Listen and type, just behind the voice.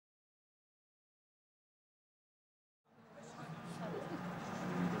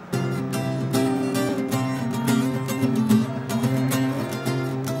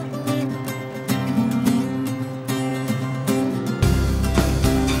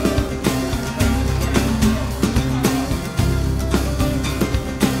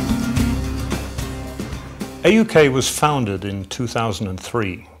A.U.K was founded in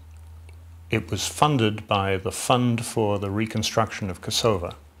 2003. It was funded by the Fund for the Reconstruction of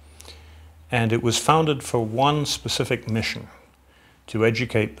Kosovo, and it was founded for one specific mission: to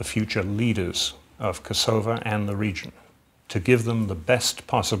educate the future leaders of Kosovo and the region, to give them the best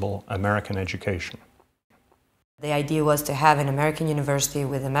possible American education. The idea was to have an American university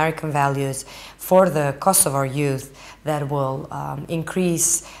with American values for the Kosovar youth that will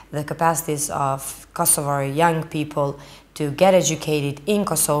increase the capacities of Kosovar young people to get educated in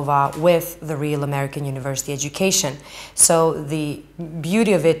Kosovo with the real American university education. So the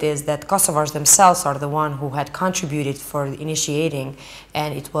beauty of it is that Kosovars themselves are the one who had contributed for initiating,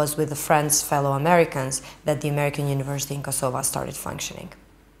 and it was with the friends, fellow Americans, that the American university in Kosovo started functioning.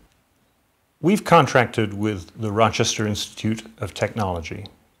 We've contracted with the Rochester Institute of Technology,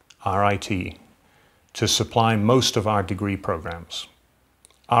 RIT, to supply most of our degree programs.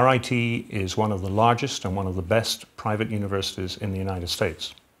 RIT is one of the largest and one of the best private universities in the United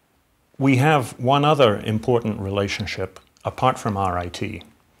States. We have one other important relationship apart from RIT,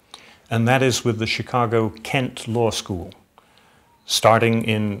 and that is with the Chicago-Kent Law School. Starting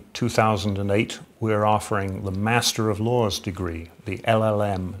in 2008, we're offering the Master of Laws degree, the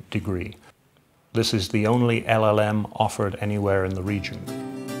LLM degree. This is the only LLM offered anywhere in the region.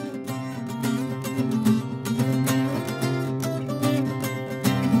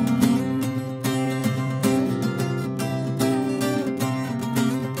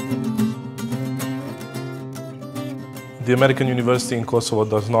 The American University in Kosovo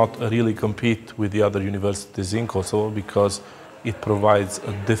does not really compete with the other universities in Kosovo because it provides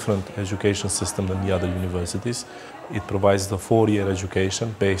a different education system than the other universities. It provides the 4-year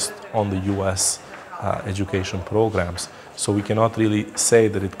education based on the US education programs. So we cannot really say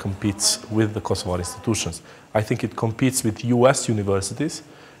that it competes with the Kosovar institutions. I think it competes with US universities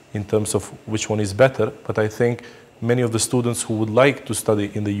in terms of which one is better, but I think many of the students who would like to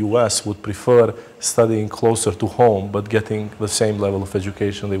study in the US would prefer studying closer to home but getting the same level of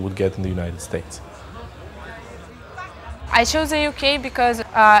education they would get in the United States. I chose A.U.K because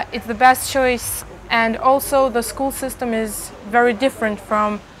it's the best choice, and also the school system is very different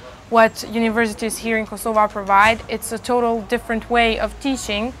from what universities here in Kosovo provide. It's a total different way of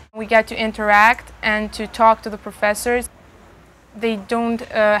teaching. We get to interact and to talk to the professors. They don't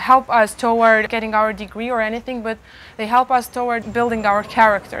help us toward getting our degree or anything, but they help us toward building our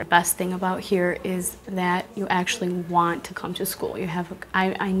character. The best thing about here is that you actually want to come to school.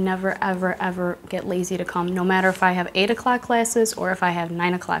 I never, ever, ever get lazy to come, no matter if I have 8 o'clock classes or if I have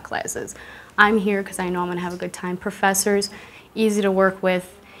 9 o'clock classes. I'm here because I know I'm going to have a good time. Professors, easy to work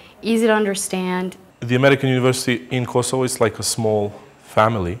with, easy to understand. The American University in Kosovo is like a small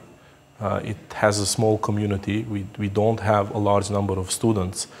family. It has a small community. We don't have a large number of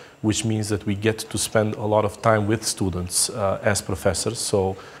students, which means that we get to spend a lot of time with students as professors.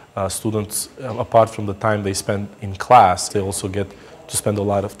 So students, apart from the time they spend in class, they also get to spend a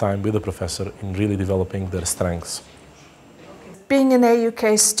lot of time with the professor in really developing their strengths. Being an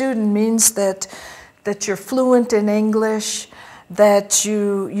A.U.K student means that you're fluent in English, that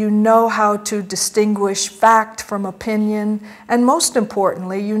you know how to distinguish fact from opinion, and most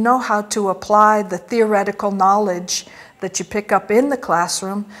importantly, you know how to apply the theoretical knowledge that you pick up in the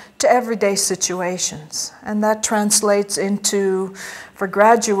classroom to everyday situations. And that translates into, for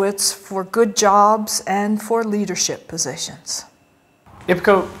graduates, for good jobs and for leadership positions.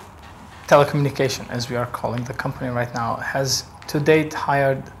 A.U.K Telecommunication, as we are calling the company right now, has to date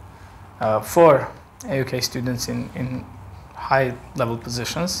hired 4 A.U.K students in high-level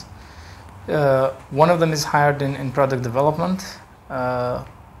positions. One of them is hired in product development.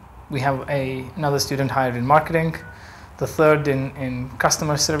 We have another student hired in marketing, the third in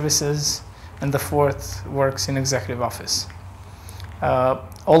customer services, and the fourth works in executive office.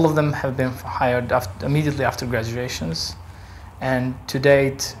 All of them have been hired immediately after graduations, and to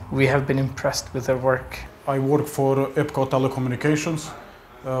date we have been impressed with their work. I work for A.U.K Telecommunications,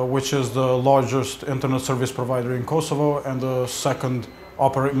 which is the largest internet service provider in Kosovo and the second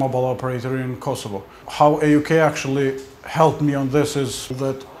mobile operator in Kosovo. How A.U.K actually helped me on this is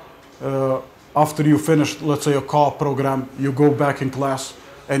that after you finish, let's say, a co-op program, you go back in class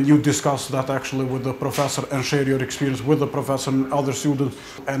and you discuss that actually with the professor and share your experience with the professor and other students.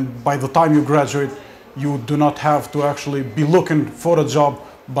 And by the time you graduate, you do not have to actually be looking for a job,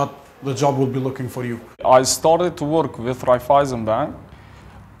 but the job will be looking for you. I started to work with Raiffeisen Bank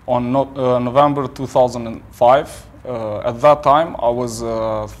on November 2005. At that time, I was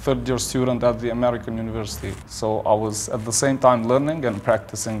a third-year student at the American University, so I was at the same time learning and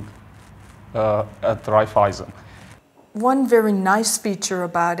practicing at Raiffeisen. one very nice feature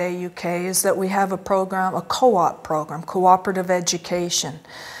about A.U.K is that we have a program, a co-op program, cooperative education.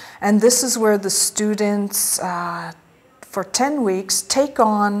 And this is where the students, for 10 weeks, take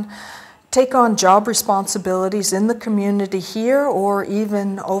on job responsibilities in the community here or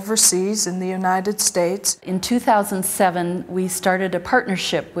even overseas in the United States. In 2007, we started a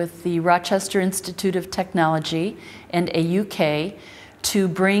partnership with the Rochester Institute of Technology and A.U.K to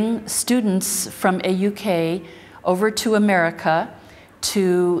bring students from A.U.K over to America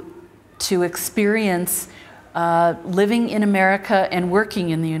to experience living in America and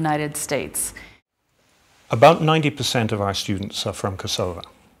working in the United States. About 90% of our students are from Kosovo.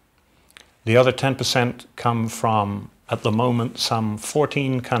 The other 10% come from, at the moment, some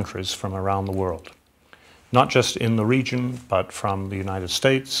 14 countries from around the world. Not just in the region, but from the United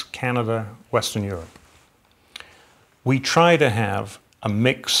States, Canada, Western Europe. We try to have a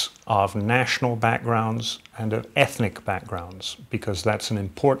mix of national backgrounds and of ethnic backgrounds, because that's an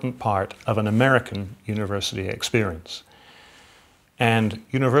important part of an American university experience. And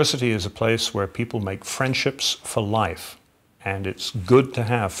university is a place where people make friendships for life, and it's good to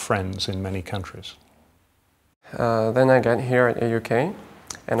have friends in many countries. Then I got here at A.U.K,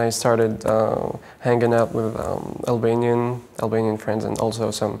 and I started hanging out with Albanian friends, and also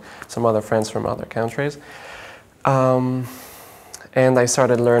some other friends from other countries. And I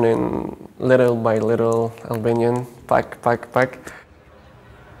started learning little by little Albanian, pak.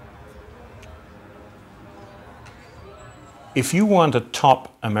 If you want a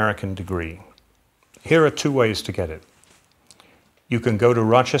top American degree, here are 2 ways to get it. You can go to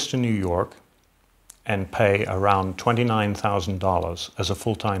Rochester, New York, and pay around $29,000 as a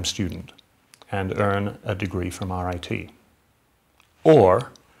full-time student and earn a degree from RIT.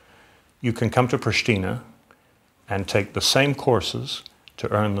 Or you can come to Pristina and take the same courses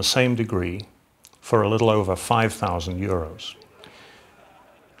to earn the same degree for a little over 5,000 euros.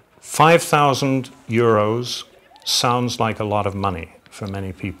 5,000 euros sounds like a lot of money for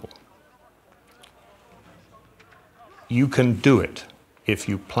many people. You can do it if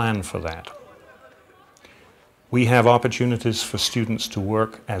you plan for that. We have opportunities for students to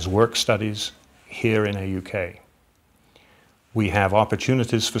work as work studies here in A.U.K. We have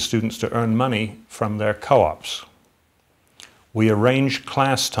opportunities for students to earn money from their co-ops. We arrange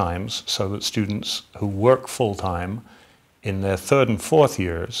class times so that students who work full-time in their 3rd and 4th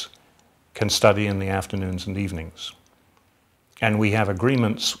years can study in the afternoons and evenings. And we have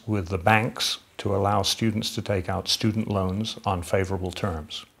agreements with the banks to allow students to take out student loans on favorable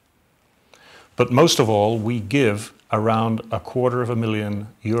terms. But most of all, we give around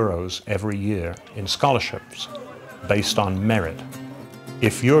 €250,000 every year in scholarships based on merit.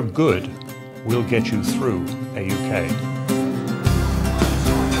 If you're good, we'll get you through A.U.K.